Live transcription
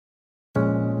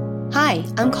Hi,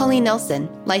 I'm Colleen Nelson,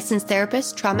 licensed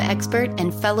therapist, trauma expert,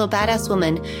 and fellow badass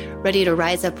woman ready to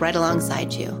rise up right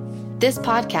alongside you. This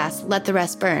podcast, Let the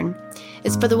Rest Burn,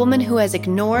 is for the woman who has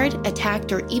ignored,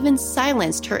 attacked, or even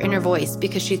silenced her inner voice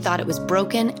because she thought it was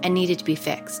broken and needed to be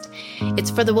fixed.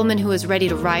 It's for the woman who is ready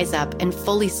to rise up and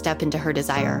fully step into her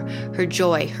desire, her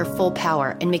joy, her full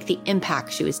power, and make the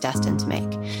impact she was destined to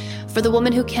make. For the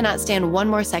woman who cannot stand one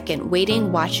more second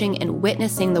waiting, watching, and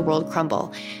witnessing the world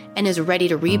crumble, and is ready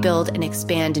to rebuild and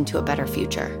expand into a better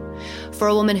future. For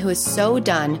a woman who is so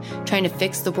done trying to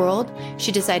fix the world,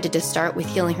 she decided to start with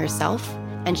healing herself,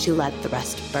 and she let the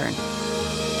rest burn.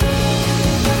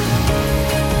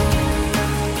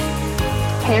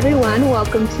 Hey everyone,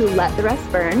 welcome to Let the Rest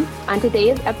Burn. On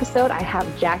today's episode, I have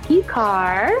Jacki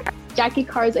Carr. Jacki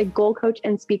Carr is a goal coach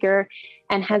and speaker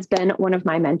and has been one of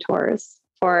my mentors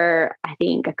for, I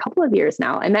think, a couple of years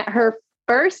now. I met her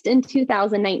first in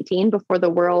 2019 before the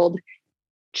world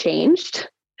changed.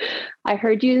 I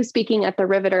heard you speaking at the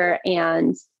Riveter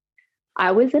and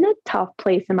I was in a tough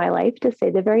place in my life, to say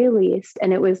the very least.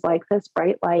 And it was like this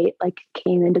bright light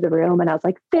came into the room and I was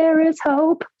like, there is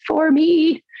hope for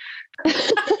me.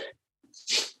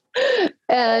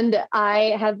 And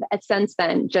I have since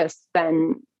then just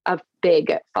been a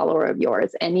big follower of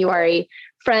yours. And you are a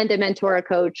friend, a mentor, a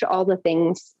coach, all the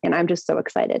things. And I'm just so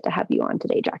excited to have you on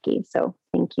today, Jacki. So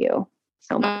thank you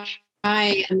so much.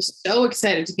 I am so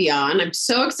excited to be on. I'm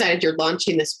so excited you're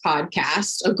launching this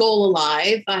podcast, A Goal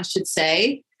Alive, I should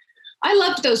say. I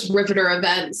loved those Riveter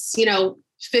events,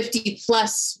 50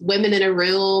 plus women in a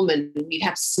room, and we'd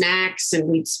have snacks and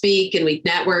we'd speak and we'd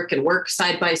network and work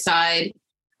side by side.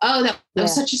 Oh, that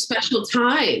was such a special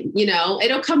time.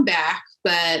 It'll come back,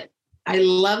 but I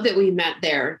love that we met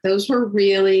there. Those were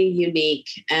really unique.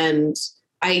 And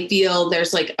I feel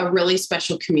there's a really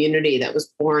special community that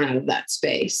was born out of that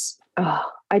space. Oh,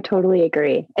 I totally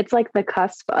agree. It's like the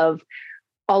cusp of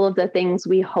all of the things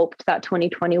we hoped that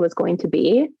 2020 was going to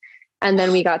be. And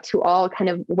then we got to all kind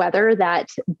of weather that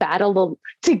battle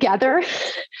together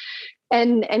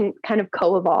and kind of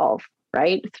co-evolve,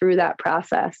 right, through that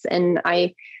process. And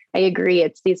I agree.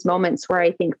 It's these moments where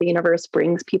I think the universe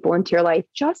brings people into your life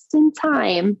just in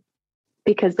time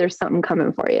because there's something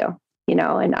coming for you,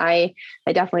 and I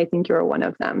definitely think you're one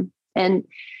of them. And,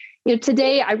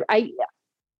 today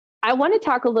I want to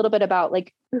talk a little bit about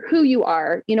who you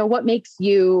are, what makes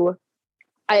you,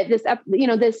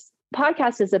 this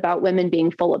podcast is about women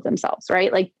being full of themselves,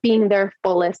 right? Being their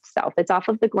fullest self. It's off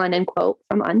of the Glennon quote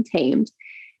from Untamed.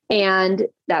 And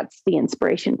that's the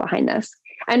inspiration behind this.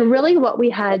 And really what we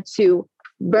had to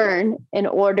burn in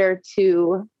order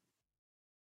to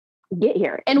get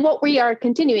here and what we are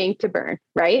continuing to burn,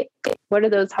 right? What are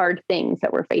those hard things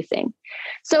that we're facing?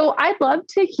 So I'd love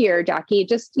to hear, Jacki,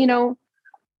 just,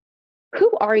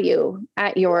 who are you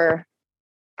at your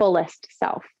fullest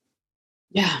self?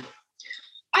 Yeah.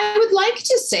 I would like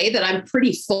to say that I'm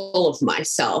pretty full of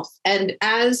myself. And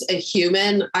as a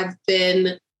human, I've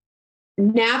been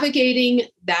navigating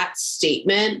that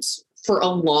statement for a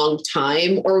long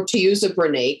time, or to use a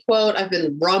Brene quote, I've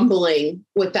been rumbling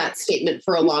with that statement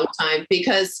for a long time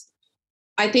because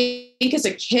I think as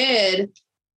a kid,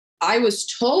 I was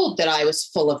told that I was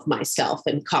full of myself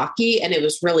and cocky, and it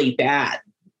was really bad.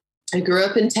 I grew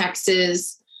up in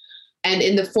Texas, and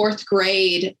in the fourth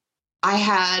grade, I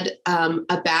had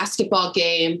a basketball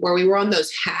game where we were on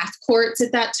those half courts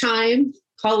at that time,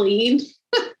 Colleen.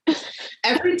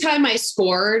 Every time I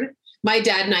scored, my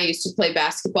dad and I used to play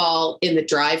basketball in the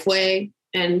driveway.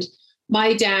 And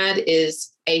my dad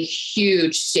is a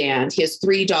huge stand. He has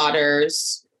 3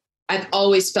 daughters. I've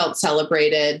always felt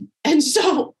celebrated. And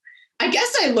so I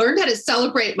guess I learned how to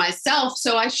celebrate myself.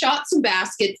 So I shot some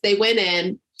baskets. They went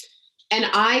in, and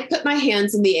I put my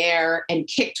hands in the air and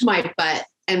kicked my butt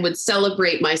and would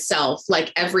celebrate myself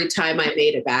every time I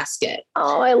made a basket.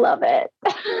 Oh, I love it.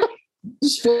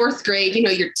 Fourth grade,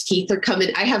 your teeth are coming.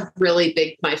 I have really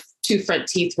big, my 2 front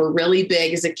teeth were really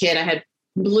big as a kid. I had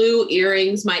blue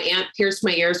earrings. My aunt pierced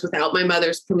my ears without my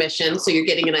mother's permission. So you're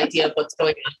getting an idea of what's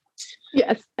going on.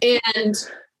 Yes. And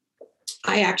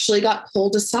I actually got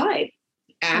pulled aside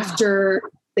after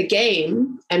the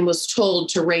game and was told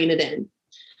to rein it in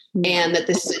and that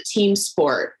this is a team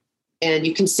sport and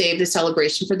you can save the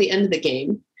celebration for the end of the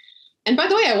game. And by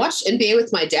the way, I watched NBA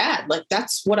with my dad.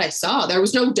 That's what I saw. There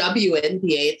was no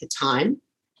WNBA at the time.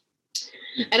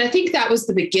 And I think that was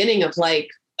the beginning of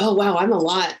oh, wow, I'm a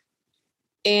lot.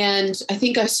 And I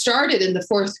think I started in the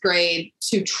fourth grade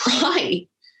to try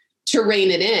to rein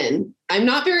it in. I'm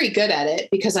not very good at it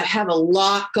because I have a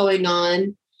lot going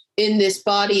on in this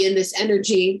body, in this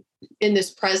energy, in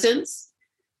this presence.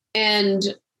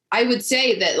 And I would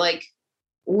say that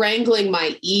wrangling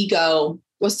my ego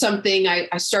was something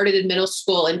I started in middle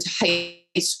school into high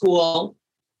school.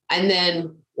 And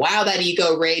then, wow, that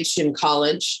ego raged in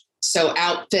college. So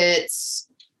outfits,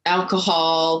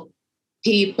 alcohol,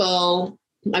 people,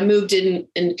 I moved in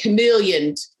and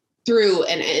chameleoned through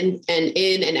and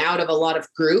in and out of a lot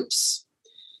of groups.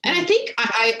 And I think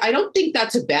I don't think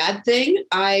that's a bad thing.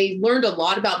 I learned a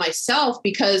lot about myself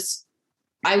because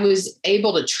I was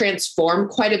able to transform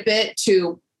quite a bit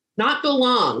to not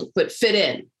belong, but fit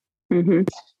in. Mm-hmm.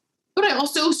 But I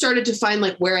also started to find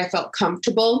like where I felt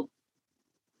comfortable.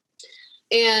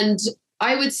 And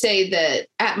I would say that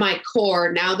at my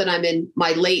core, now that I'm in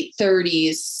my late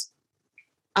 30s,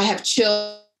 I have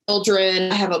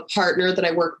children. I have a partner that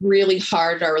I work really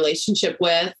hard at our relationship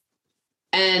with.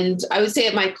 And I would say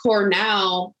at my core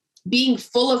now, being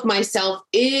full of myself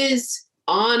is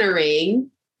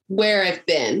honoring where I've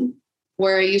been,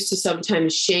 where I used to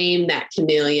sometimes shame that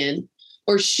chameleon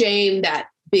or shame that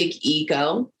big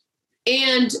ego,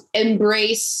 and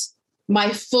embrace my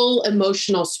full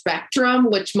emotional spectrum,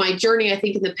 which my journey, I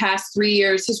think in the past 3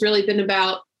 years has really been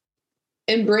about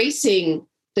embracing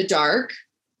the dark,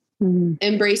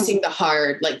 embracing the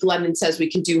hard. Like Glennon says, we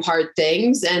can do hard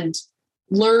things, and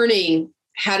learning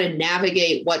how to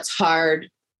navigate what's hard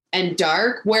and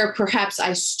dark, where perhaps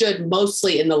I stood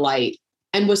mostly in the light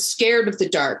and was scared of the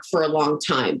dark for a long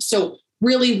time. So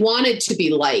really wanted to be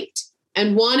liked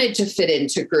and wanted to fit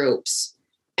into groups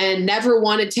and never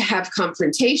wanted to have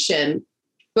confrontation,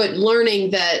 but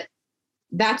learning that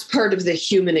that's part of the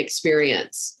human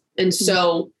experience. And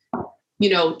so,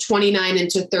 29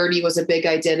 into 30 was a big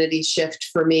identity shift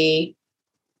for me.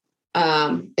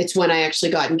 It's when I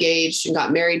actually got engaged and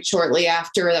got married shortly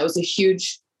after. That was a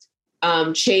huge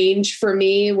change for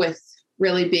me, with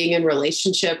really being in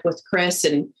relationship with Chris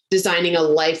and designing a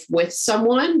life with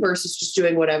someone versus just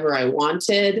doing whatever I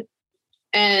wanted.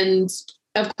 And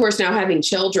of course, now having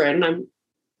children,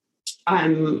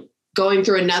 I'm going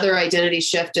through another identity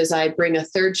shift as I bring a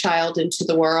third child into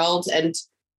the world, and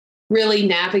really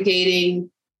navigating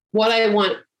what I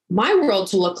want my world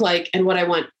to look like and what I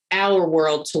want our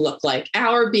world to look like.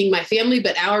 Our being my family,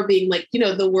 but our being like,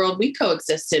 the world we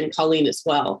coexist in, Colleen, as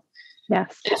well.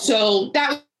 Yes. And so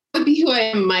that would be who I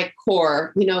am, my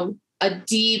core, a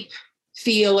deep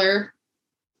feeler.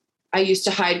 I used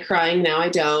to hide crying. Now I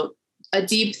don't. A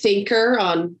deep thinker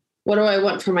on what do I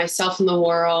want for myself in the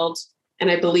world.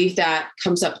 And I believe that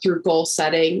comes up through goal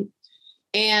setting,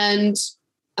 and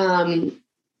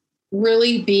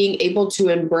really being able to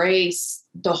embrace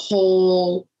the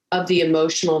whole of the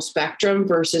emotional spectrum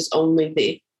versus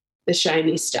only the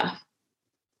shiny stuff.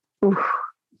 Oof.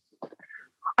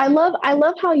 I love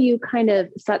how you kind of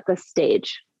set the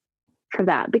stage for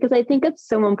that, because I think it's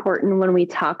so important when we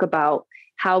talk about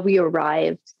how we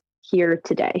arrived here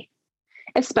today,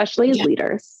 especially as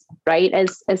leaders, right?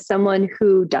 As someone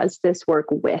who does this work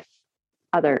with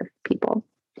other people.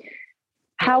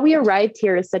 How we arrived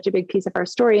here is such a big piece of our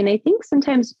story. And I think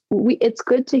sometimes it's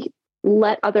good to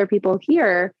let other people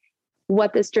hear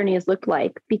what this journey has looked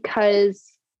like, because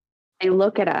they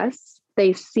look at us,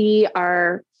 they see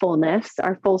our fullness,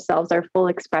 our full selves, our full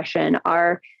expression,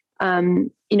 our,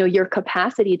 your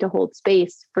capacity to hold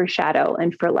space for shadow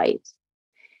and for light.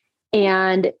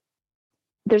 And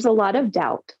there's a lot of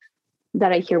doubt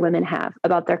that I hear women have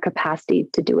about their capacity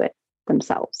to do it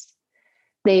themselves.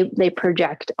 They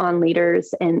project on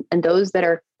leaders and those that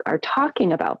are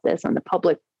talking about this on the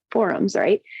public forums,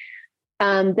 right?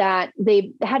 That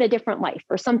they had a different life,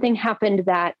 or something happened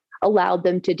that allowed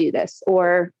them to do this,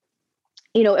 or,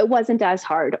 it wasn't as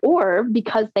hard, or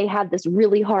because they had this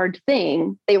really hard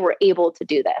thing, they were able to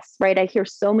do this, right? I hear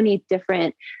so many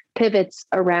different pivots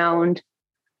around,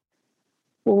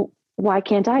 well, why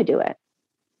can't I do it?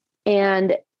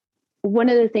 And one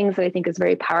of the things that I think is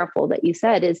very powerful that you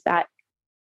said is that,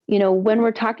 when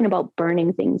we're talking about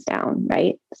burning things down,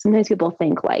 right? Sometimes people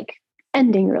think like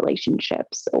ending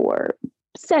relationships or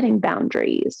setting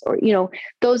boundaries, or,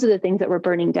 those are the things that we're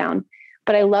burning down.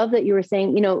 But I love that you were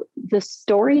saying, the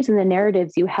stories and the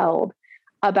narratives you held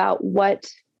about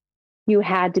what you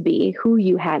had to be, who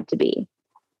you had to be,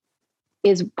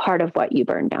 is part of what you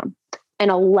burned down,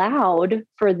 and allowed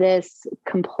for this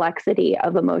complexity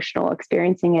of emotional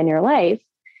experiencing in your life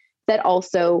that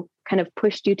also kind of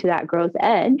pushed you to that growth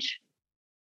edge.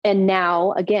 And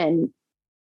now, again,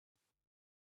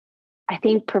 I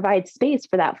think provides space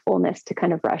for that fullness to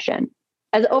kind of rush in.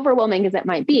 As overwhelming as it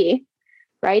might be,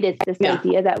 right? It's this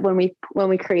idea that when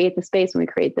we create the space, when we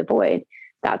create the void,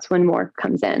 that's when more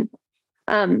comes in.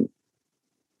 I'd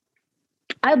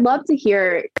love to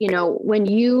hear, when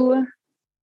you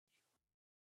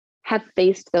have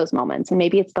faced those moments, and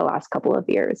maybe it's the last couple of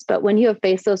years, but when you have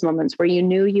faced those moments where you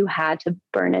knew you had to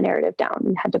burn a narrative down,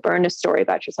 you had to burn a story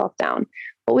about yourself down,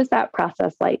 what was that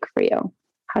process like for you?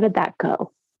 How did that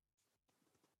go?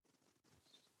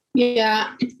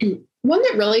 Yeah. One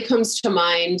that really comes to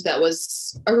mind that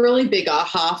was a really big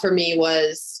aha for me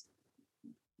was,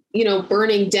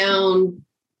 burning down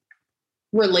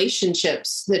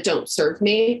relationships that don't serve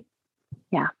me.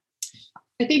 Yeah.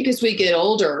 I think as we get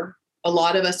older, a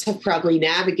lot of us have probably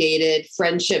navigated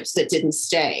friendships that didn't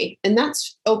stay, and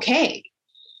that's okay.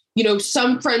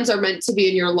 Some friends are meant to be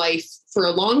in your life for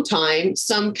a long time.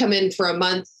 Some come in for a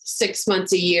month, 6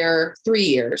 months, a year, 3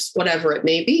 years, whatever it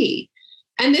may be.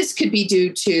 And this could be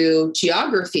due to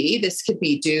geography. This could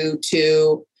be due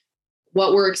to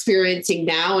what we're experiencing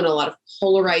now and a lot of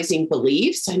polarizing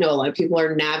beliefs. I know a lot of people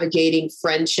are navigating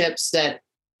friendships that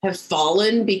have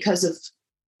fallen because of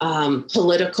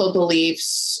political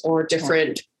beliefs or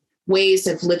different ways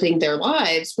of living their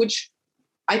lives, which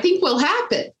I think will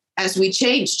happen as we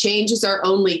change. Change is our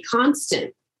only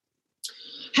constant.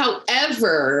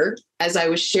 However, as I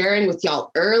was sharing with y'all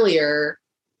earlier,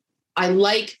 I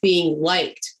like being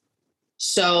liked.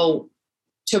 So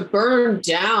to burn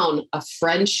down a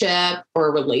friendship or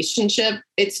a relationship,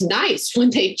 it's nice when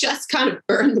they just kind of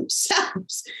burn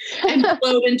themselves and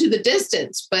float into the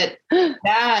distance. But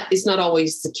that is not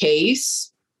always the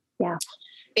case. Yeah.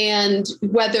 And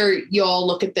whether y'all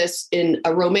look at this in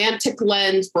a romantic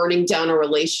lens, burning down a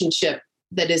relationship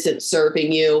that isn't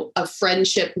serving you, a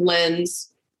friendship lens,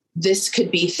 this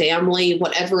could be family,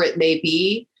 whatever it may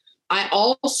be. I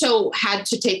also had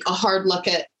to take a hard look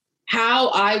at how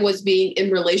I was being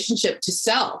in relationship to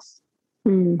self.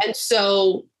 And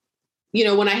so,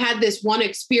 when I had this one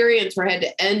experience where I had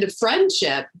to end a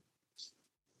friendship,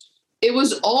 it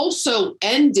was also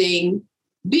ending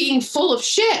being full of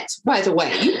shit, by the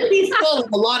way. You can be full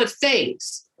of a lot of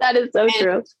things. That is so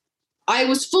true. I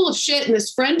was full of shit in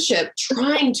this friendship,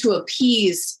 trying to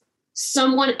appease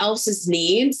someone else's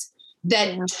needs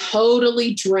that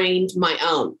totally drained my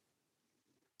own.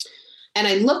 And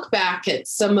I look back at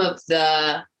some of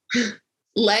the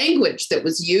language that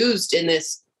was used in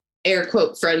this air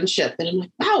quote friendship. And I'm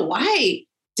like, wow, why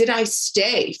did I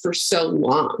stay for so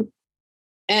long?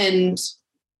 And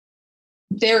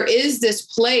there is this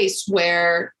place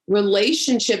where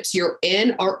relationships you're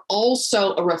in are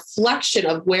also a reflection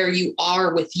of where you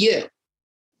are with you.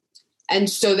 And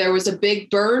so there was a big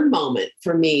burn moment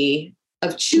for me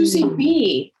of choosing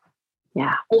me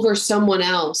over someone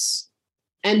else.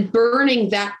 And burning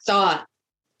that thought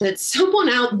that someone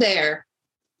out there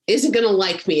isn't going to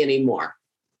like me anymore.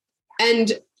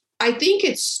 And I think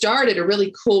it started a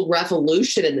really cool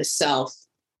revolution in the self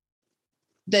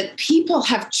that people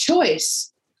have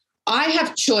choice. I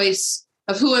have choice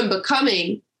of who I'm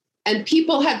becoming, and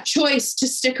people have choice to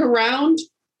stick around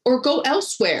or go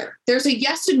elsewhere. There's a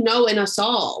yes and no in us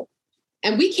all.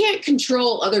 And we can't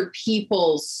control other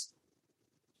people's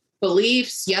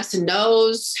beliefs, yes and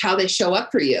no's, how they show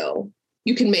up for you.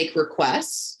 You can make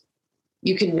requests,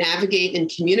 you can navigate and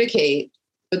communicate,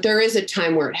 but there is a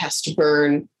time where it has to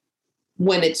burn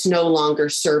when it's no longer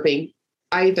serving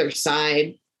either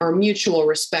side or mutual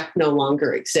respect no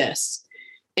longer exists.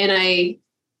 And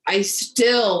I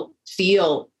still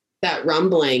feel that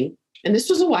rumbling. And this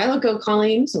was a while ago,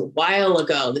 Colleen. It was a while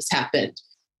ago this happened.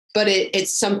 But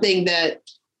it's something that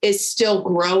is still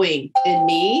growing in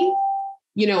me,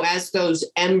 as those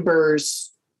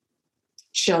embers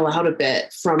chill out a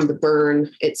bit from the burn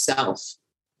itself.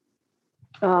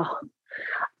 Oh,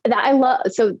 that I love.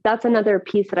 So that's another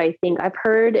piece that I think I've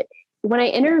heard when I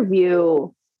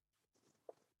interview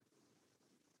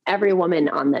every woman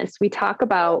on this. We talk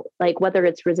about like whether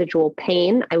it's residual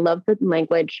pain. I love the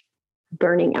language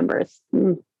burning embers.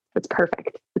 That's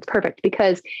perfect. It's perfect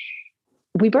because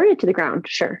we burn it to the ground.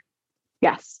 Sure.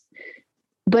 Yes.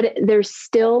 But there's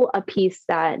still a piece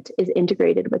that is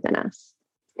integrated within us.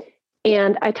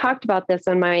 And I talked about this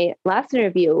on my last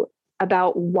interview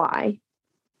about why.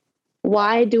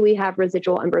 Why do we have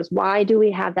residual embers? Why do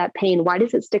we have that pain? Why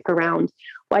does it stick around?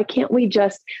 Why can't we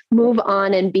just move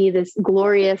on and be this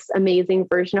glorious, amazing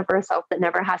version of ourselves that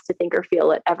never has to think or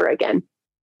feel it ever again?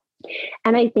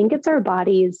 And I think it's our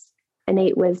body's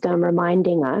innate wisdom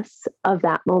reminding us of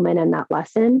that moment and that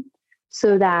lesson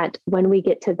so that when we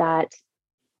get to that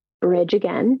bridge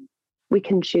again, we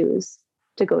can choose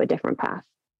to go a different path.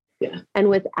 Yeah. And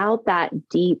without that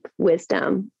deep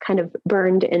wisdom kind of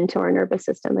burned into our nervous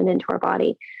system and into our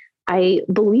body, I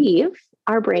believe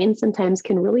our brain sometimes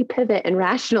can really pivot and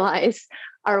rationalize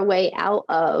our way out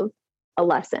of a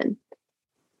lesson.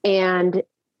 And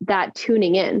that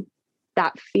tuning in,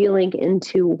 that feeling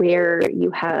into where you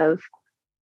have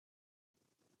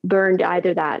burned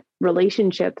either that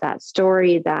relationship, that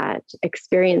story, that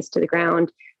experience to the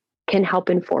ground can help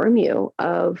inform you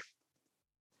of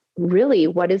really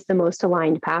what is the most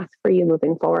aligned path for you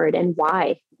moving forward, and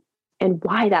why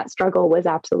that struggle was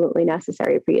absolutely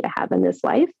necessary for you to have in this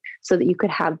life so that you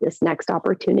could have this next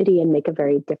opportunity and make a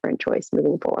very different choice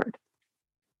moving forward.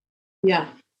 Yeah.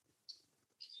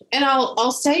 And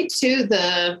I'll say too,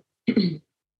 the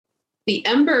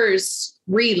embers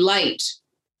relight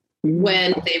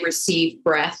when they receive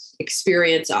breath,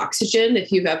 experience oxygen.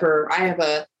 I have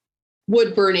a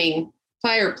wood burning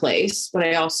fireplace, but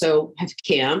I also have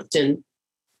camped, and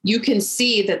you can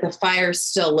see that the fire's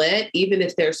still lit, even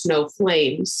if there's no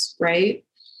flames, right?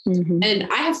 Mm-hmm. And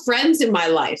I have friends in my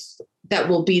life that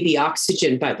will be the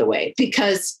oxygen, by the way,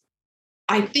 because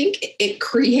I think it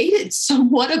created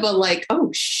somewhat of a like,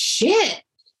 oh shit,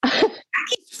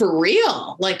 Jackie's for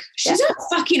real. Like she's not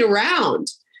fucking around.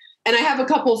 And I have a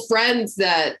couple of friends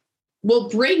that will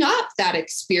bring up that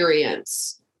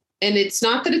experience. And it's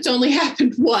not that it's only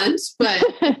happened once, but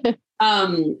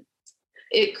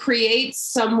it creates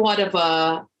somewhat of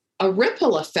a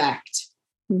ripple effect,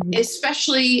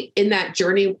 especially in that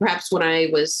journey, perhaps when I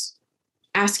was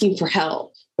asking for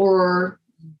help or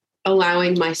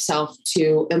allowing myself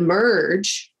to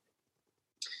emerge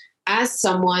as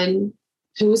someone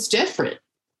who was different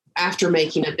after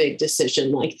making a big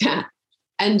decision like that.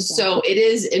 And so it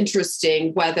is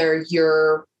interesting whether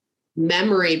your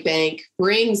memory bank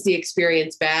brings the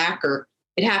experience back, or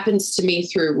it happens to me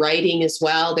through writing as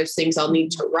well. There's things I'll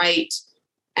need to write.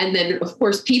 And then of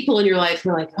course, people in your life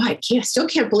are like, oh, I still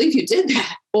can't believe you did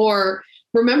that. Or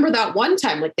remember that one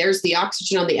time, like there's the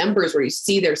oxygen on the embers where you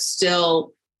see there's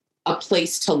still a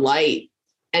place to light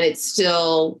and it's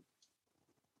still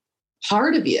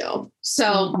part of you.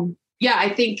 So yeah, I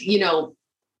think,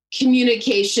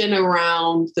 communication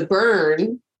around the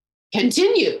burn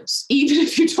continues, even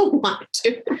if you don't want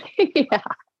it to.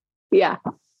 Yeah.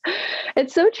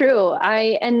 It's so true.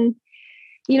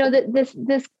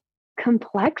 This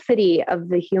complexity of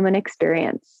the human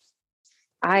experience,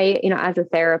 as a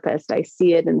therapist, I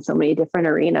see it in so many different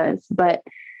arenas, but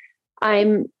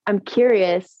I'm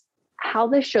curious how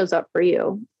this shows up for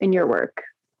you in your work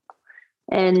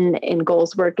and in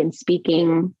goals work and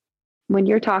speaking when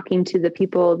you're talking to the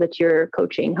people that you're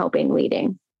coaching, helping,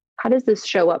 leading. How does this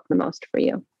show up the most for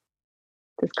you?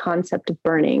 This concept of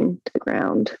burning to the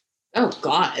ground. Oh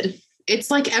God, it's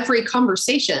like every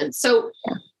conversation. So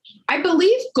I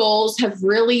believe goals have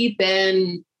really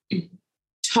been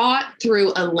taught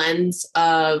through a lens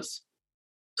of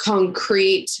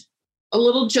concrete, a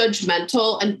little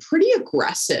judgmental and pretty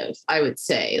aggressive, I would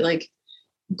say. Like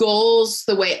goals,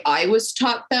 the way I was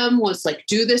taught them was like,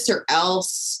 do this or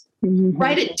else.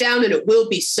 Write it down and it will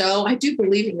be so. I do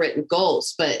believe in written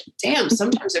goals, but damn,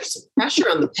 sometimes there's some pressure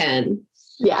on the pen.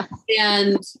 Yeah.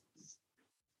 And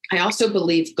I also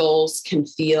believe goals can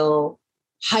feel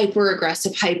hyper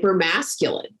aggressive, hyper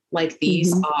masculine. Like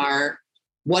these are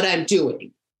what I'm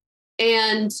doing.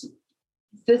 And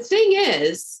the thing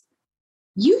is,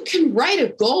 you can write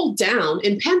a goal down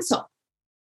in pencil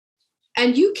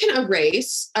and you can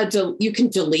erase, you can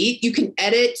delete, you can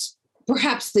edit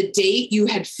perhaps the date you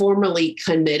had formerly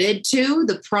committed to,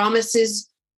 the promises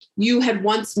you had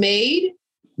once made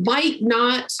might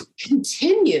not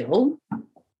continue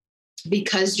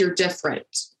because you're different.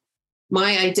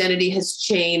 My identity has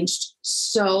changed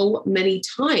so many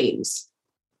times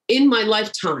in my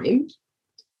lifetime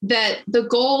that the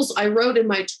goals I wrote in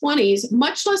my 20s,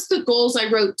 much less the goals I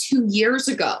wrote 2 years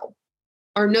ago,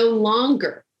 are no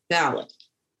longer valid.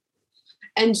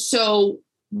 And so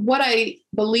what I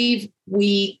believe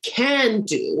we can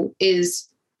do is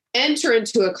enter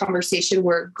into a conversation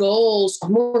where goals are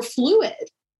more fluid.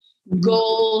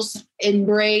 Goals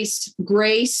embrace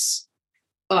grace,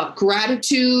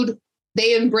 gratitude.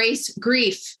 They embrace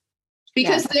grief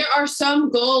because there are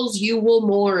some goals you will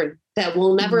mourn that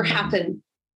will never happen.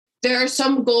 There are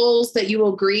some goals that you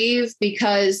will grieve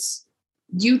because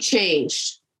you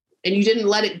changed and you didn't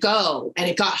let it go and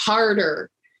it got harder.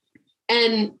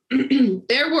 And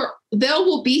there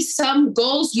will be some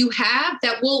goals you have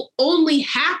that will only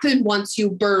happen once you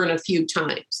burn a few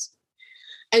times.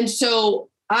 And so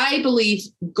I believe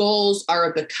goals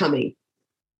are a becoming.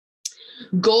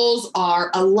 Goals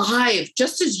are alive,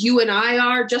 just as you and I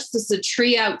are, just as the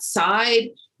tree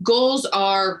outside. Goals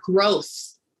are growth.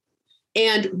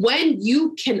 And when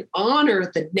you can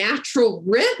honor the natural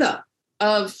rhythm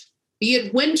of, be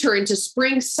it winter into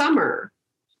spring, summer,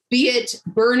 be it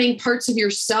burning parts of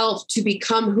yourself to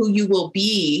become who you will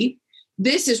be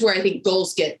this is where I think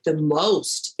goals get the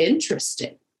most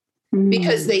interesting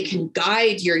because they can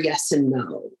guide your yes and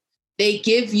no. They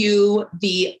give you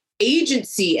the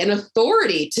agency and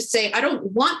authority to say, I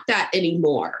don't want that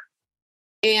anymore.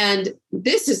 And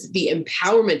this is the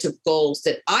empowerment of goals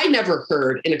that I never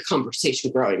heard in a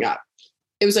conversation growing up.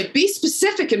 It was like, be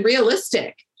specific and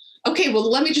realistic. Okay, well,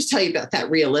 let me just tell you about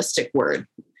that realistic word.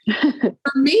 For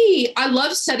me, I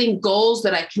love setting goals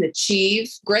that I can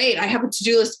achieve. Great. I have a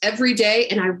to-do list every day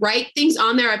and I write things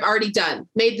on there I've already done.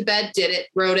 Made the bed, did it,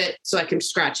 wrote it, so I can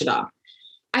scratch it off.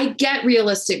 I get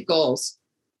realistic goals.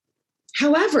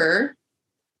 However,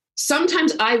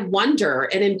 sometimes I wonder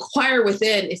and inquire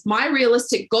within if my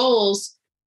realistic goals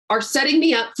are setting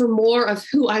me up for more of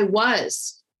who I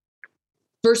was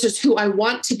versus who I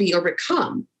want to be or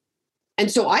become. And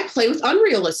so I play with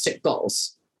unrealistic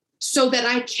goals so that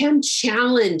I can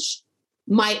challenge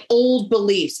my old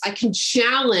beliefs. I can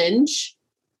challenge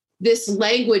this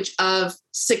language of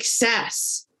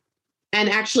success and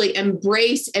actually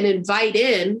embrace and invite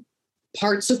in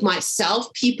parts of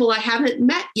myself, people I haven't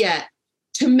met yet,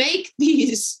 to make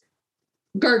these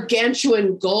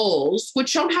gargantuan goals,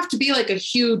 which don't have to be like a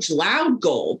huge, loud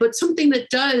goal, but something that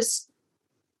does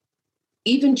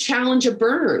even challenge a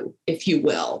burn, if you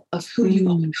will, of who you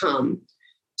will become.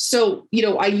 So,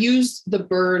 I use the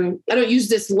burn. I don't use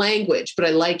this language, but I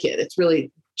like it. It's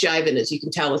really jiving, as you can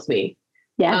tell with me.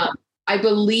 Yeah. I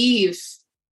believe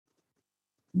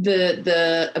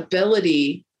the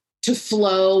ability to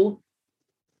flow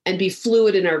and be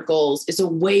fluid in our goals is a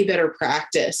way better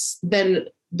practice than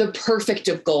the perfect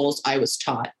of goals I was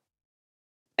taught.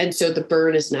 And so the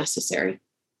burn is necessary.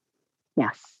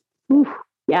 Yes. Ooh,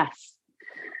 yes.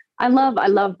 I love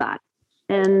that.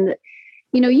 And,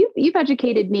 you've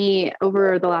educated me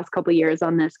over the last couple of years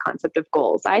on this concept of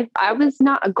goals. I was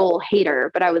not a goal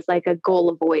hater, but I was like a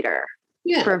goal avoider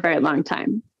for a very long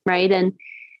time. Right. And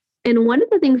one of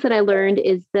the things that I learned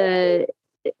is the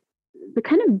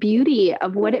kind of beauty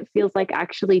of what it feels like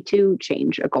actually to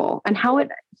change a goal and how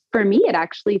for me, it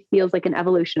actually feels like an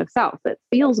evolution of self. It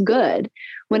feels good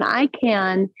when I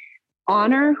can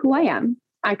honor who I am.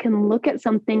 I can look at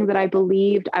something that I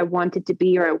believed I wanted to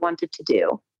be or I wanted to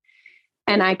do.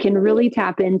 And I can really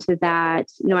tap into that,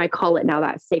 I call it now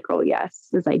that sacral yes,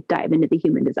 as I dive into the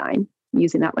human design,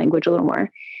 using that language a little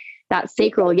more, that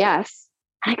sacral yes.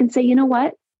 I can say, you know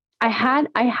what? I had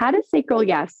a sacral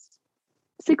yes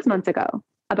 6 months ago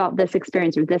about this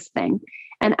experience or this thing.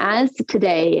 And as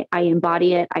today I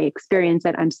embody it, I experience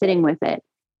it, I'm sitting with it.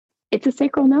 It's a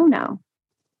sacral no now.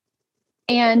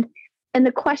 And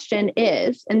the question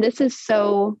is, and this is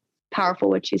so powerful,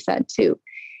 what you said too,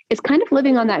 is kind of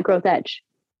living on that growth edge.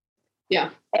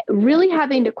 Yeah. Really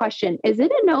having to question, is it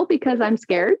a no because I'm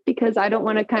scared, because I don't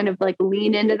want to kind of like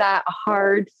lean into that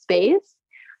hard space?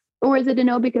 Or is it a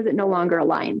no because it no longer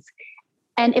aligns?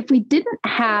 And if we didn't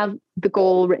have the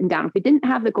goal written down, if we didn't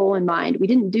have the goal in mind, we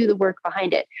didn't do the work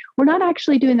behind it, we're not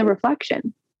actually doing the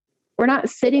reflection. We're not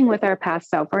sitting with our past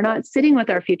self. We're not sitting with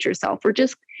our future self.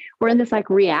 We're in this like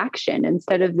reaction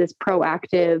instead of this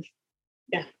proactive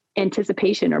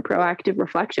anticipation or proactive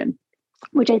reflection,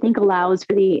 which I think allows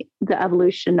for the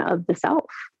evolution of the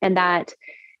self and that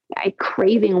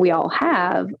craving we all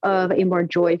have of a more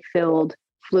joy-filled,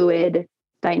 fluid,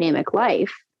 dynamic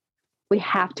life. We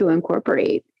have to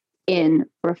incorporate in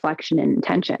reflection and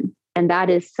intention. And that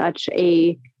is such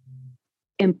a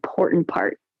important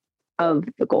part of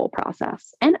the goal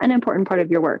process and an important part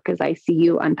of your work, because I see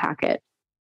you unpack it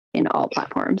in all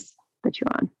platforms that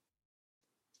you're on.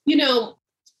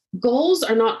 Goals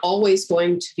are not always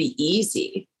going to be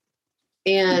easy,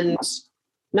 and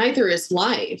neither is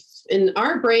life. In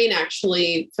our brain,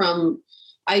 actually,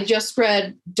 I just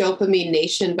read Dopamine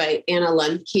Nation by Anna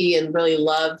Lembke and really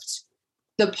loved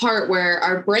the part where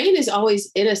our brain is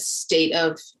always in a state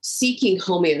of seeking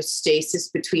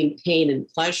homeostasis between pain and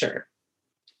pleasure.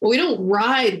 Well, we don't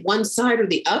ride one side or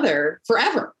the other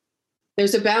forever.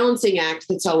 There's a balancing act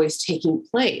that's always taking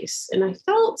place. And I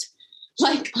felt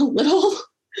like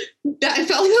that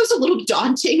was a little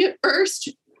daunting at first.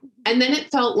 And then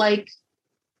it felt like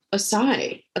a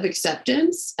sigh of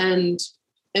acceptance and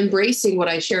embracing what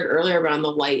I shared earlier around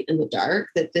the light and the dark,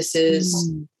 that this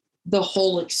is the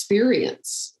whole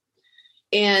experience.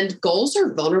 And goals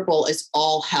are vulnerable as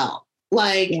all hell.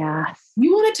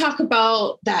 You want to talk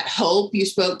about that hope you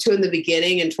spoke to in the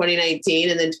beginning in 2019,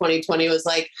 and then 2020 was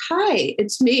like, hi,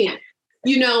 it's me.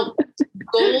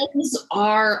 Goals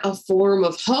are a form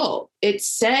of hope. It's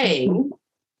saying,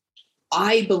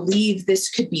 I believe this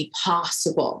could be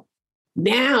possible.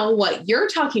 Now, what you're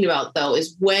talking about, though,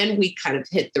 is when we kind of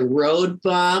hit the road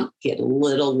bump, get a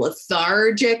little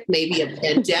lethargic, maybe a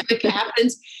pandemic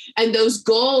happens, and those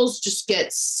goals just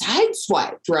get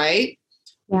sideswiped, right?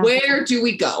 Yeah. Where do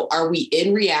we go? Are we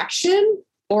in reaction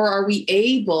or are we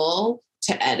able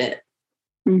to edit?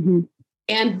 Mm-hmm.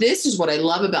 And this is what I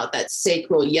love about that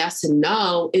sacral yes and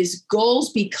no is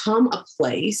goals become a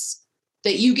place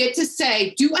that you get to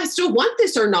say, do I still want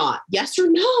this or not? Yes or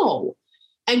no?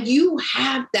 And you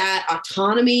have that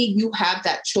autonomy. You have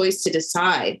that choice to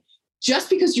decide. Just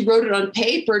because you wrote it on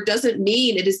paper doesn't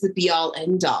mean it is the be all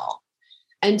end all.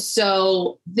 And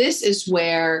so this is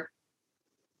where,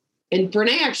 and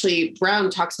Brene Brown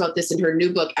talks about this in her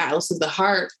new book, Atlas of the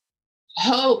Heart,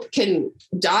 hope can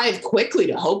dive quickly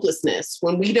to hopelessness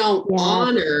when we don't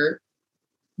honor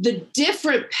the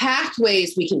different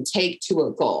pathways we can take to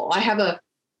a goal. I have a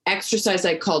exercise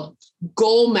I called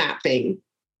goal mapping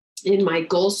in my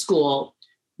goal school,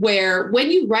 where when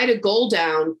you write a goal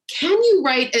down, can you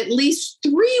write at least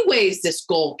 3 ways this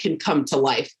goal can come to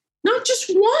life? Not just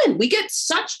one. We get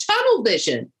such tunnel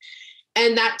vision.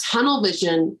 And that tunnel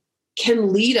vision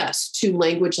can lead us to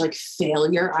language like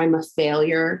failure. I'm a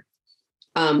failure.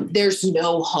 There's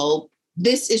no hope.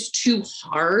 This is too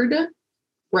hard,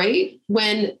 right?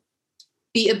 When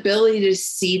the ability to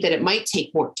see that it might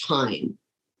take more time,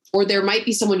 or there might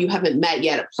be someone you haven't met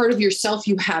yet, a part of yourself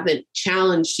you haven't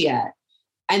challenged yet.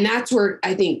 And that's where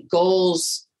I think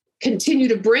goals continue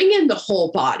to bring in the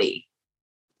whole body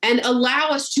and allow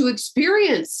us to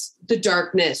experience the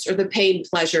darkness or the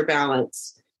pain-pleasure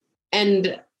balance.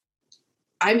 And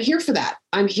I'm here for that.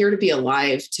 I'm here to be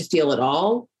alive, to feel it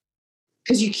all,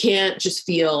 because you can't just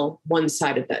feel one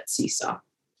side of that seesaw.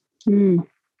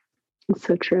 It's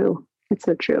so true. It's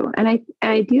so true. And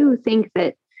I do think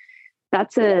that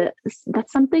that's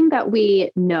something that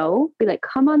we know, we like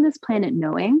come on this planet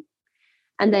knowing,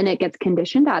 and then it gets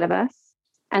conditioned out of us.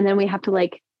 And then we have to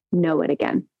like know it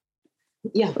again.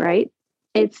 Yeah. Right.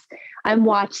 I'm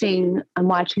watching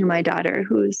my daughter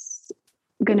who's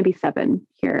going to be 7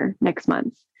 here next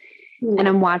month. And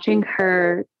I'm watching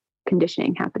her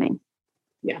conditioning happening.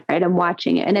 Yeah. Right. I'm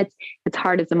watching it. And it's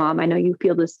hard as a mom. I know you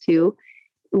feel this too,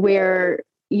 where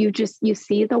you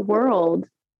see the world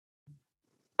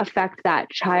affect that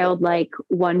childlike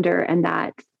wonder and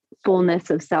that fullness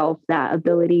of self, that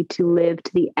ability to live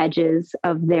to the edges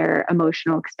of their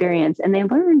emotional experience. And they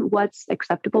learn what's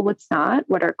acceptable, what's not,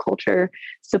 what our culture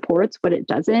supports, what it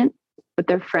doesn't, what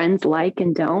their friends like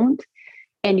and don't.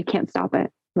 And you can't stop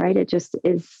it, right? It just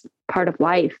is part of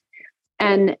life.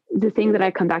 And the thing that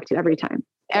I come back to every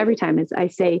time is I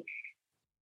say,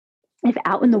 if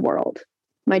out in the world,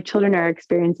 my children are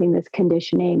experiencing this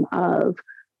conditioning of,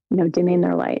 dimming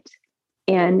their light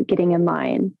and getting in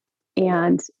line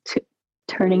and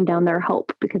turning down their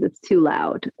hope because it's too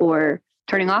loud, or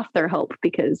turning off their hope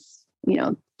because,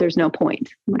 there's no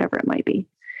point, whatever it might be.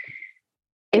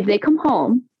 If they come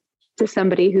home to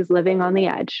somebody who's living on the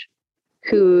edge,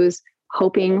 who's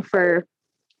hoping for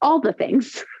all the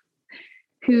things,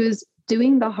 who's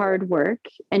doing the hard work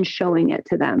and showing it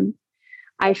to them,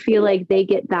 I feel like they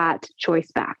get that choice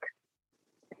back.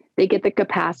 They get the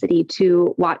capacity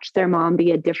to watch their mom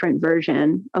be a different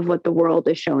version of what the world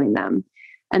is showing them.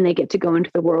 And they get to go into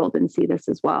the world and see this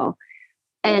as well.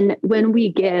 And when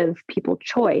we give people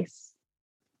choice,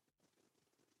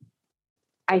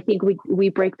 I think we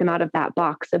break them out of that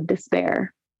box of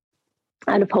despair,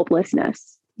 out of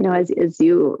hopelessness. As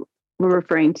you were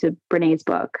referring to Brene's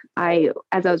book,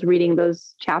 as I was reading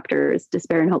those chapters,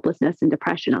 despair and hopelessness and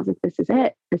depression, I was like, this is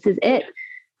it. This is it.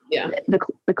 Yeah.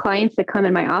 The clients that come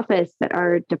in my office that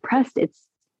are depressed, it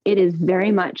is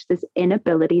very much this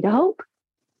inability to hope.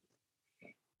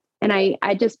 And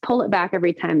I just pull it back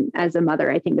every time as a mother.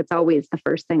 I think it's always the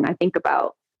first thing I think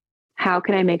about. How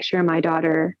can I make sure my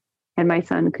daughter and my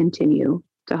son continue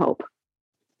to hope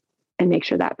and make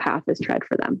sure that path is tread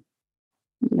for them?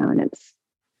 And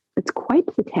it's quite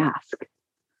the task.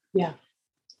 Yeah,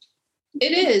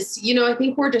 it is. I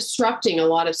think we're disrupting a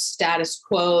lot of status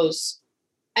quos.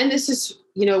 And this is,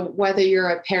 whether you're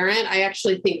a parent, I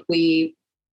actually think we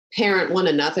parent one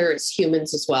another as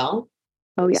humans as well.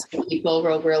 Oh, yeah. So people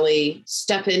will really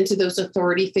step into those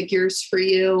authority figures for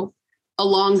you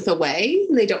along the way.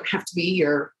 They don't have to be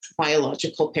your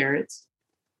biological parents.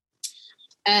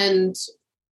 And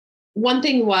one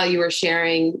thing while you were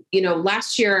sharing,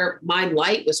 last year, my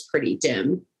light was pretty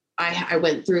dim. I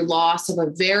went through loss of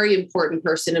a very important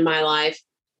person in my life.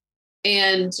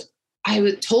 And I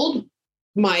was told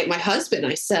my husband,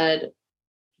 I said,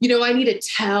 I need to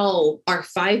tell our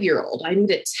 5-year-old, I need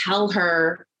to tell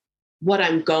her what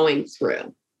I'm going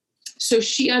through, so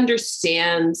she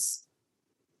understands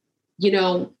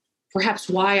perhaps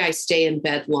why I stay in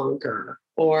bed longer,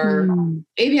 or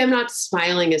maybe I'm not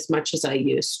smiling as much as I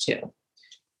used to.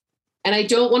 And I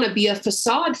don't want to be a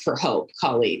facade for hope,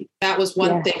 Colleen. That was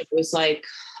one thing. It was like,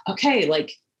 okay,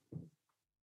 like,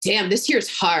 damn, this year's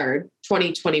hard,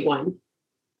 2021.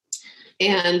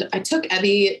 And I took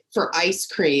Evie for ice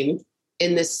cream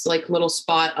in this like little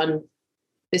spot on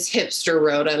this hipster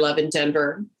road I love in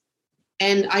Denver.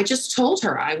 And I just told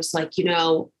her, I was like,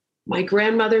 my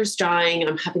grandmother's dying.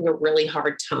 I'm having a really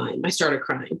hard time. I started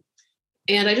crying.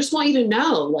 And I just want you to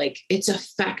know, like, it's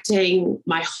affecting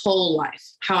my whole life,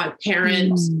 how I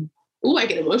parent. Ooh, I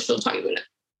get emotional talking about it.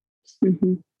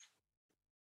 Mm-hmm.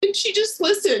 And she just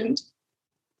listened.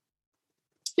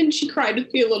 And she cried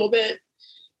with me a little bit.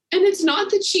 And it's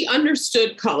not that she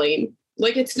understood, Colleen.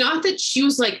 Like, it's not that she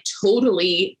was like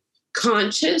totally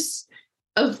conscious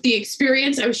of the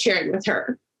experience I was sharing with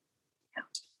her.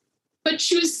 But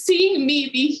she was seeing me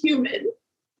be human.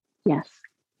 Yes.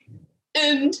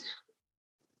 And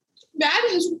that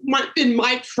has been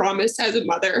my promise as a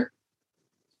mother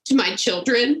to my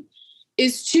children,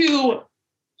 is to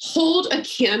hold a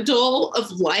candle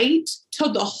of light to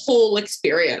the whole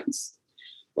experience.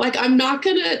 Like, I'm not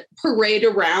going to parade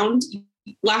around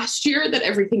last year that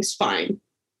everything's fine.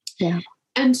 Yeah.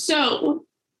 And so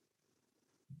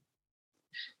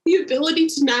the ability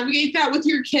to navigate that with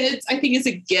your kids, I think, is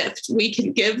a gift we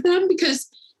can give them, because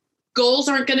goals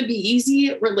aren't going to be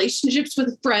easy. Relationships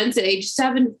with friends at age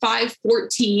 7, 5,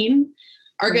 14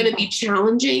 are going to be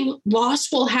challenging.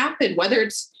 Loss will happen, whether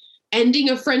it's ending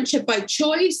a friendship by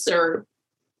choice or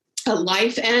a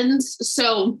life ends.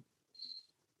 So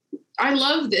I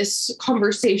love this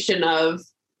conversation of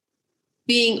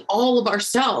being all of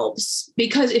ourselves,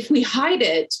 because if we hide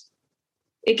it,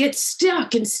 it gets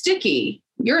stuck and sticky.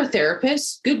 You're a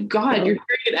therapist. Good God, you're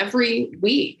hearing it every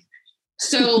week.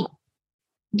 So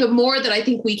the more that I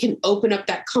think we can open up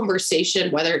that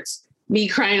conversation, whether it's me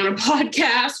crying on a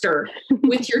podcast or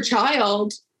with your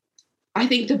child, I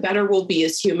think the better we'll be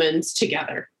as humans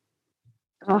together.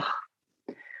 Oh,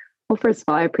 well, first of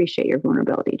all, I appreciate your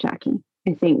vulnerability, Jacki.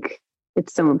 I think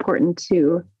it's so important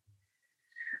to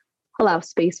allow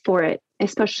space for it,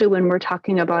 especially when we're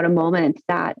talking about a moment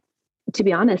that, to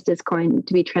be honest, is going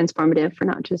to be transformative for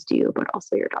not just you, but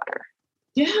also your daughter.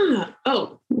 Yeah.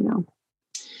 Oh,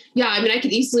 yeah. I mean, I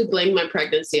could easily blame my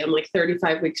pregnancy. I'm like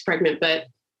 35 weeks pregnant, but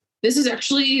this is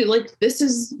actually like, this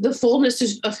is the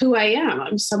fullness of who I am.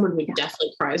 I'm someone who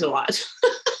definitely cries a lot.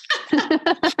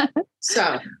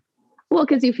 So, well,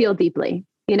 because you feel deeply,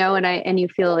 and you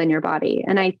feel in your body.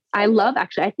 And I love,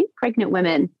 actually, I think pregnant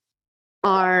women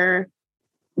are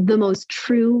the most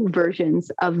true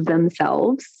versions of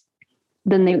themselves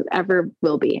than they ever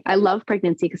will be. I love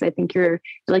pregnancy because I think you're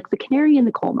like the canary in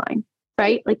the coal mine,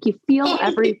 right? Like, you feel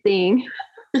everything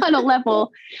on a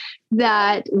level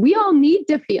that we all need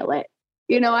to feel it.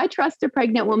 I trust a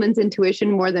pregnant woman's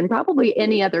intuition more than probably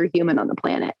any other human on the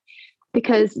planet,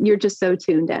 because you're just so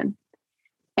tuned in.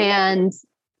 And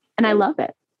I love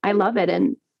it. I love it.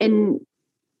 And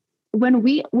when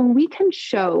we can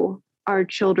show our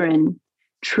children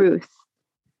truth,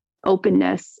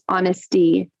 openness,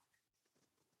 honesty,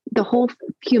 the whole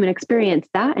human experience,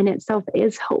 that in itself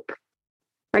is hope,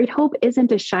 right? Hope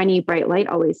isn't a shiny, bright light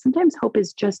always. Sometimes hope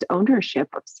is just ownership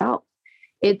of self.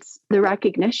 It's the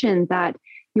recognition that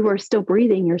you are still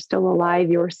breathing, you're still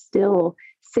alive, you're still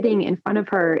sitting in front of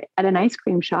her at an ice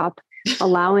cream shop,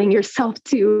 allowing yourself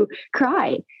to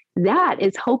cry. That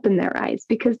is hope in their eyes,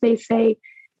 because they say,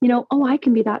 oh, I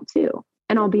can be that too,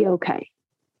 and I'll be okay.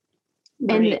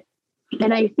 Right.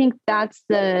 And I think that's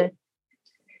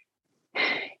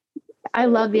I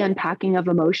love the unpacking of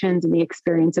emotions and the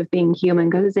experience of being human,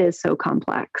 because it is so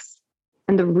complex.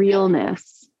 And the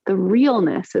realness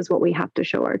is what we have to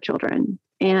show our children,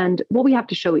 and what we have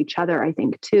to show each other, I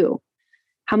think, too.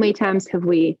 How many times have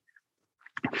we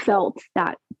felt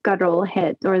that guttural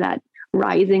hit or that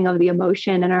rising of the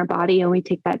emotion in our body, and we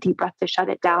take that deep breath to shut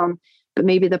it down, but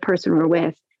maybe the person we're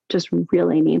with just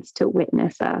really needs to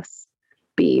witness us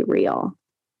be real.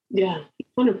 Yeah,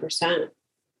 100%.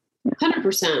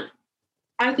 100%.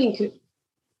 I think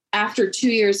after 2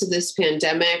 years of this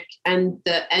pandemic and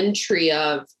the entry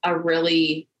of a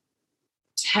really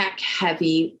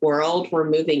tech-heavy world we're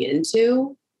moving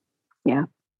into,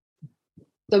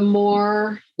 the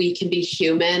more we can be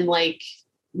human like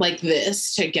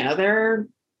this together,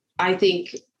 I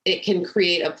think it can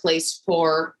create a place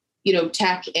for,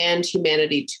 tech and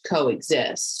humanity to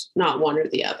coexist, not one or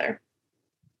the other.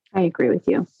 I agree with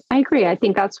you. I agree. I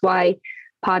think that's why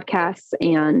podcasts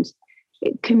and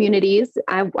communities,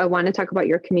 I want to talk about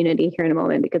your community here in a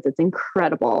moment, because it's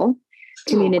incredible.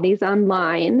 Communities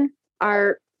online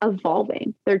are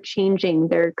evolving, they're changing,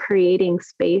 they're creating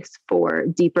space for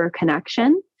deeper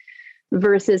connection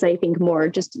versus, I think, more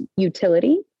just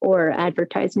utility or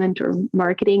advertisement or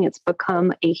marketing. It's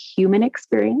become a human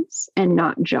experience and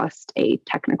not just a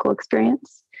technical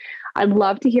experience. I'd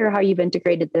love to hear how you've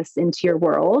integrated this into your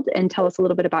world and tell us a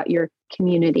little bit about your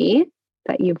community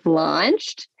that you've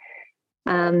launched.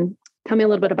 Tell me a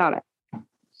little bit about it.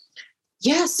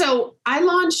 Yeah, so I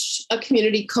launched a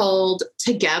community called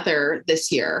Together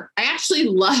this year. I actually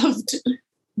loved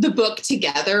the book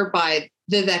Together by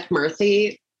Vivek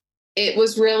Murthy. It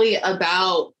was really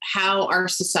about how our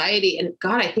society, and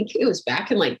God, I think it was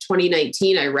back in like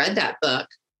 2019, I read that book,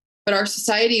 but our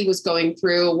society was going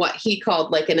through what he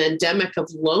called like an endemic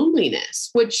of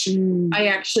loneliness, which I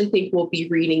actually think we'll be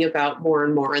reading about more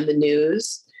and more in the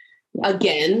news.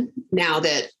 Again, now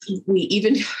that we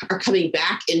even are coming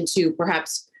back into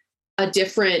perhaps a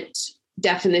different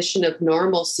definition of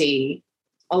normalcy,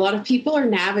 a lot of people are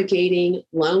navigating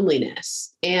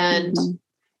loneliness. And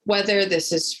whether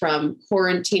this is from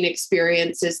quarantine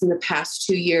experiences in the past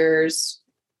 2 years,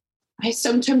 I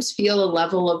sometimes feel a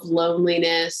level of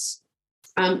loneliness,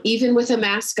 even with a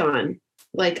mask on.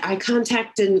 Like eye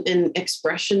contact and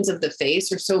expressions of the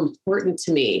face are so important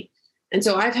to me. And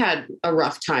so I've had a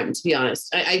rough time, to be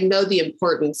honest. I know the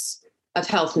importance of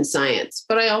health and science,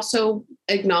 but I also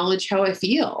acknowledge how I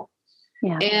feel.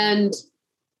 Yeah. And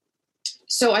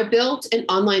so I built an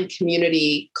online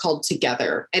community called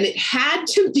Together, and it had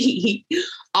to be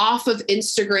off of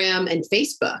Instagram and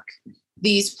Facebook,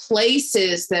 these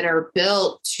places that are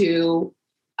built to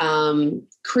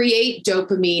create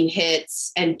dopamine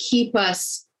hits and keep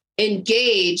us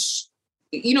engaged,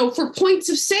 for points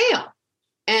of sale.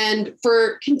 And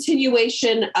for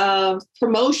continuation of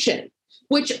promotion,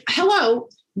 which, hello,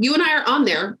 you and I are on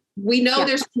there. We know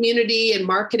there's community and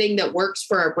marketing that works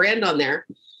for our brand on there.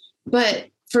 But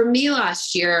for me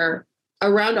last year,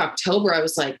 around October, I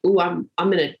was like, ooh, I'm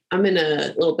in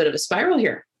a little bit of a spiral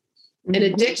here, an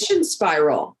addiction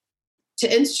spiral to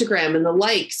Instagram and the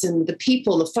likes and the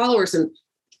people, the followers. And,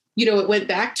 it went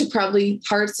back to probably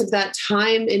parts of that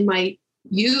time in my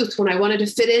youth when I wanted to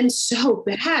fit in so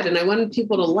bad and I wanted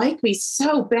people to like me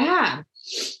so bad.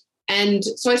 And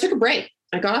so I took a break.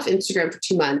 I got off Instagram for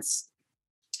 2 months.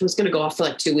 I was going to go off for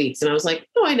like 2 weeks. And I was like,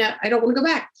 no, I don't want to go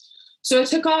back. So I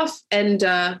took off, and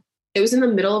it was in the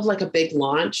middle of like a big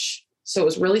launch. So it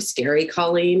was really scary,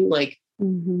 Colleen. Like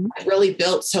I really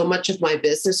built so much of my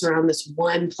business around this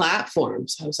one platform.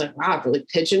 So I was like, wow, I've really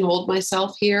pigeonholed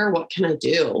myself here. What can I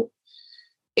do?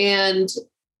 And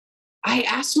I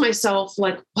asked myself,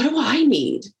 like, what do I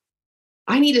need?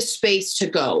 I need a space to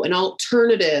go, an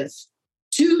alternative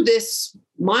to this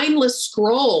mindless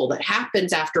scroll that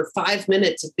happens after 5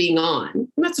 minutes of being on. And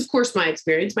that's, of course, my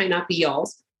experience, might not be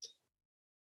y'all's.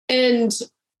 And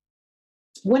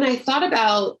when I thought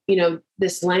about,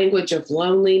 this language of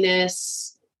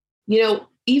loneliness,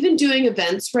 even doing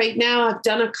events right now, I've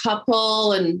done a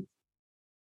couple, and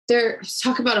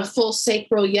talk about a full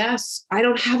sacral yes. I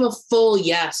don't have a full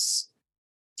yes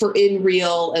for in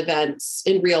real events,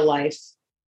 in real life.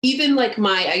 Even like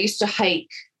I used to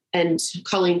hike, and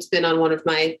Colleen's been on one of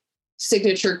my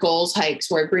signature goals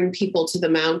hikes where I bring people to the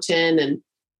mountain and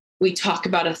we talk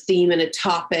about a theme and a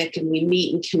topic and we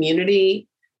meet in community.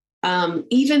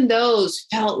 Even those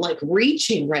felt like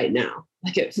reaching right now.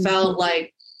 Like it felt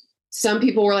like some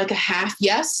people were like a half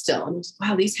yes still. And I was,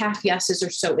 wow, these half yeses are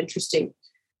so interesting.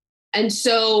 And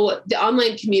so the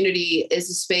online community is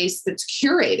a space that's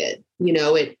curated.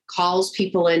 It calls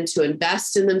people in to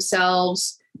invest in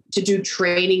themselves, to do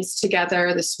trainings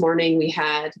together. This morning we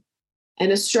had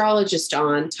an astrologist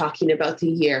on talking about the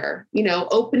year,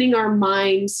 opening our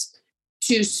minds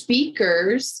to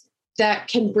speakers that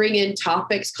can bring in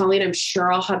topics. Colleen, I'm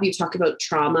sure I'll have you talk about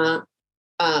trauma.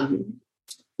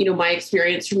 My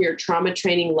experience from your trauma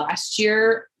training last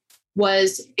year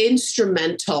was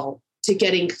instrumental to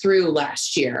getting through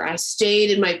last year. I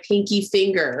stayed in my pinky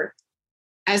finger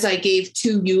as I gave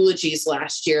 2 eulogies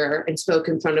last year and spoke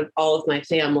in front of all of my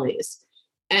families.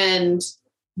 And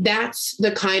that's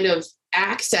the kind of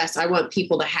access I want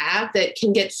people to have that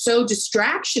can get so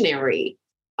distractionary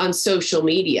on social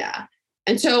media.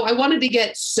 And so I wanted to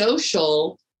get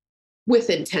social with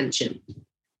intention.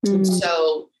 And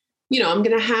so, I'm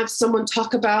going to have someone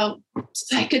talk about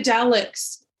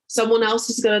psychedelics. Someone else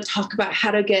is going to talk about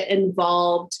how to get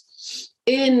involved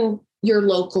in your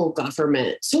local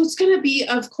government. So it's going to be,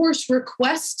 of course,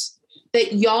 request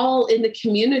that y'all in the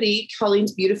community,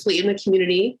 Colleen's beautifully in the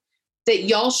community, that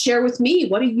y'all share with me.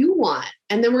 What do you want?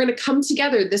 And then we're going to come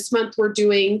together. This month, we're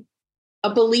doing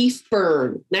a belief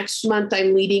burn. Next month,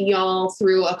 I'm leading y'all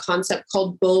through a concept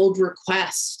called bold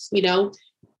requests,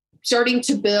 starting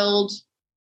to build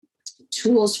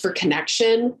tools for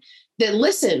connection that,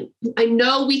 listen, I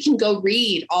know we can go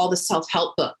read all the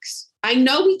self-help books. I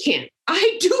know we can.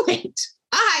 I do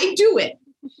it.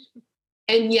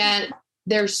 And yet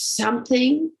there's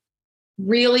something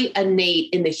really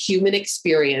innate in the human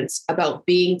experience about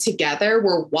being together.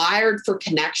 We're wired for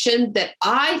connection that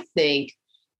I think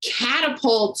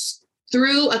catapults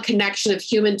through a connection of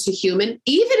human to human,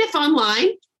 even if online,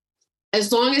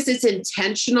 as long as it's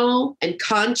intentional and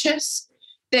conscious,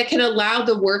 that can allow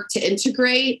the work to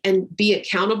integrate and be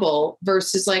accountable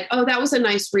versus like, oh, that was a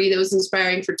nice read. That was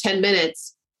inspiring for 10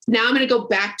 minutes. Now I'm going to go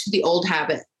back to the old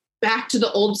habit, back to the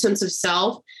old sense of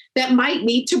self that might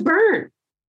need to burn.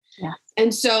 Yeah.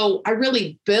 And so I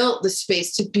really built the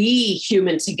space to be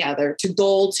human together, to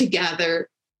goal together,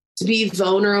 to be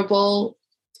vulnerable,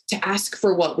 to ask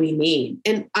for what we need.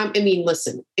 And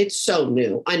listen, it's so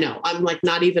new. I know I'm like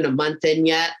not even a month in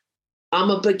yet. I'm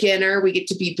a beginner. We get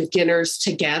to be beginners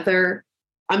together.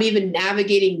 I'm even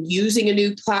navigating using a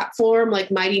new platform like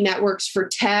Mighty Networks for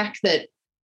Tech that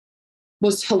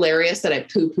was hilarious that I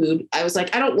poo-pooed. I was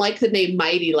like, I don't like the name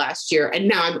Mighty last year. And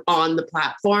now I'm on the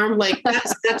platform. Like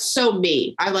that's so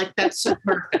me. I like, that's so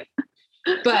perfect.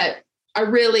 But I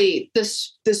really,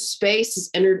 this space is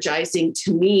energizing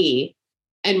to me.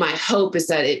 And my hope is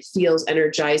that it feels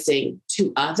energizing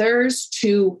to others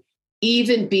to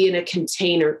even be in a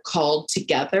container called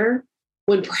together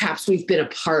when perhaps we've been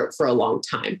apart for a long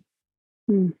time.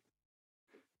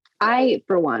 I,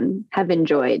 for one, have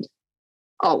enjoyed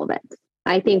all of it.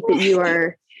 I think that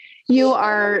you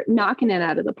are knocking it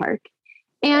out of the park.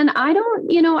 And I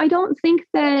don't think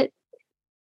that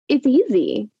it's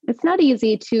easy. It's not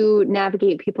easy to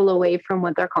navigate people away from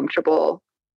what they're comfortable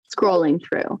scrolling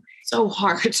through. So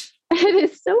hard. It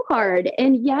is so hard.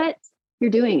 And yet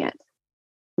you're doing it.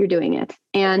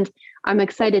 And I'm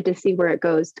excited to see where it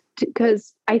goes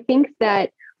because I think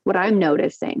that what I'm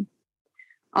noticing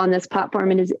on this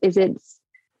platform is it's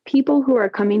people who are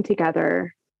coming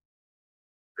together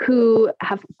who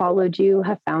have followed you,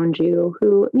 have found you,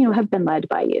 who, have been led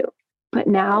by you, but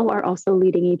now are also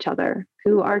leading each other,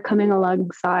 who are coming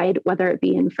alongside, whether it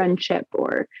be in friendship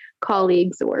or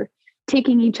colleagues or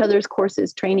taking each other's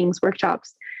courses, trainings,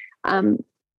 workshops. And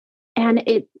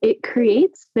it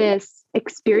creates this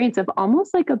experience of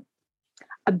almost like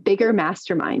a bigger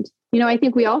mastermind. I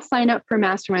think we all sign up for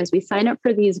masterminds. We sign up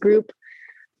for these group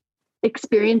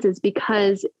experiences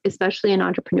because, especially in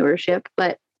entrepreneurship,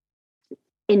 but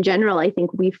in general, I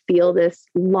think we feel this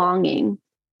longing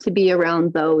to be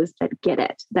around those that get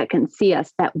it, that can see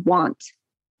us, that want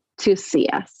to see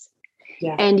us.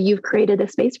 Yeah. And you've created a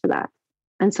space for that.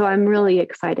 And so I'm really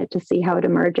excited to see how it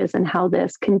emerges and how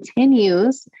this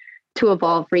continues to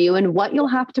evolve for you and what you'll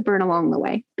have to burn along the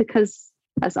way, because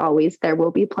as always, there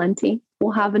will be plenty.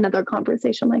 We'll have another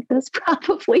conversation like this,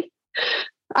 probably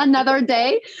another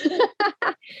day.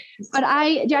 But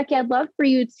Jacki, I'd love for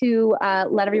you to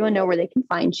let everyone know where they can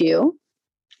find you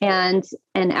and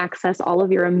access all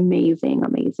of your amazing,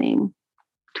 amazing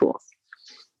tools.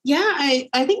 Yeah,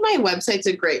 I think my website's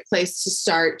a great place to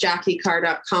start,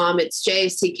 JackiCarr.com. It's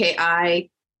JCKI.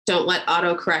 Don't let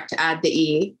autocorrect add the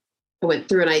E. I went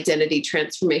through an identity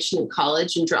transformation in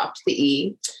college and dropped the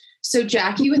E. So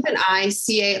Jacki with an I,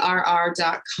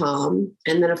 CARR.com.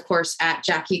 And then, of course, at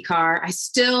Jacki Carr. I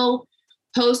still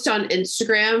post on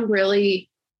Instagram, really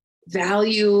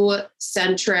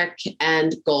value-centric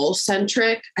and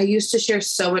goal-centric. I used to share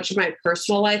so much of my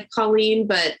personal life, Colleen,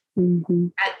 but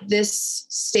at this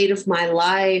state of my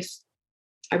life,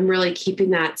 I'm really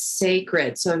keeping that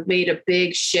sacred. So I've made a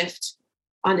big shift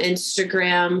on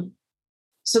Instagram.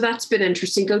 So that's been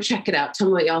interesting. Go check it out. Tell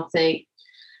me what y'all think.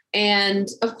 And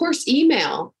of course,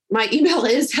 email. My email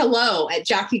is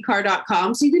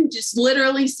hello@JackiCarr.com. So you can just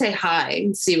literally say hi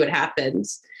and see what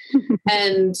happens.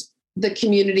 And the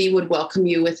community would welcome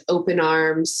you with open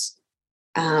arms.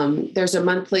 There's a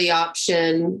monthly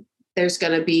option. There's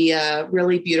going to be a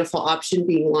really beautiful option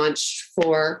being launched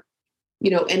for,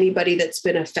 anybody that's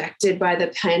been affected by the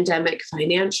pandemic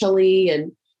financially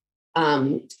and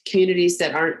communities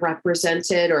that aren't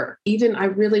represented, or even I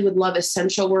really would love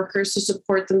essential workers to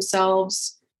support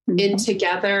themselves in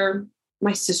together.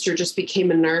 My sister just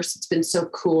became a nurse. It's been so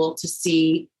cool to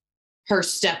see her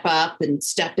step up and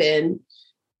step in.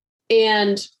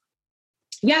 And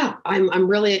yeah, I'm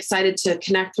really excited to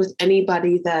connect with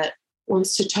anybody that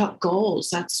wants to talk goals.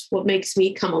 That's what makes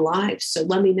me come alive. So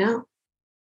let me know.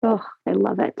 Oh, I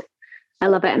love it.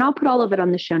 And I'll put all of it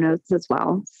on the show notes as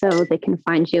well, so they can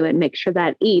find you and make sure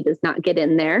that E does not get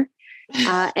in there.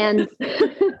 And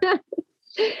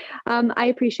I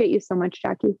appreciate you so much,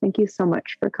 Jacki. Thank you so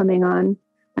much for coming on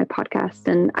my podcast.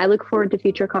 And I look forward to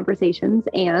future conversations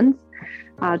and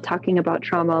talking about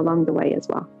trauma along the way as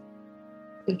well.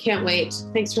 I can't wait.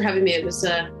 Thanks for having me. It was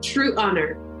a true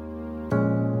honor.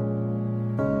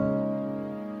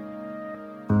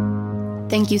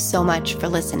 Thank you so much for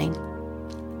listening.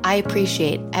 I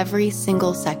appreciate every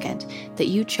single second that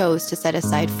you chose to set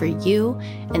aside for you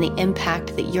and the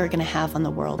impact that you're going to have on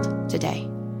the world today.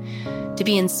 To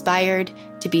be inspired,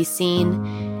 to be seen,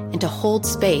 and to hold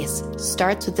space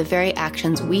starts with the very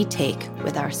actions we take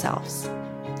with ourselves.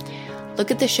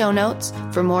 Look at the show notes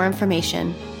for more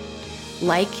information.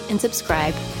 Like and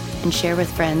subscribe, and share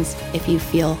with friends if you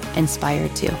feel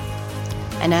inspired to.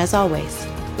 And as always,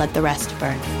 let the rest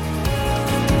burn.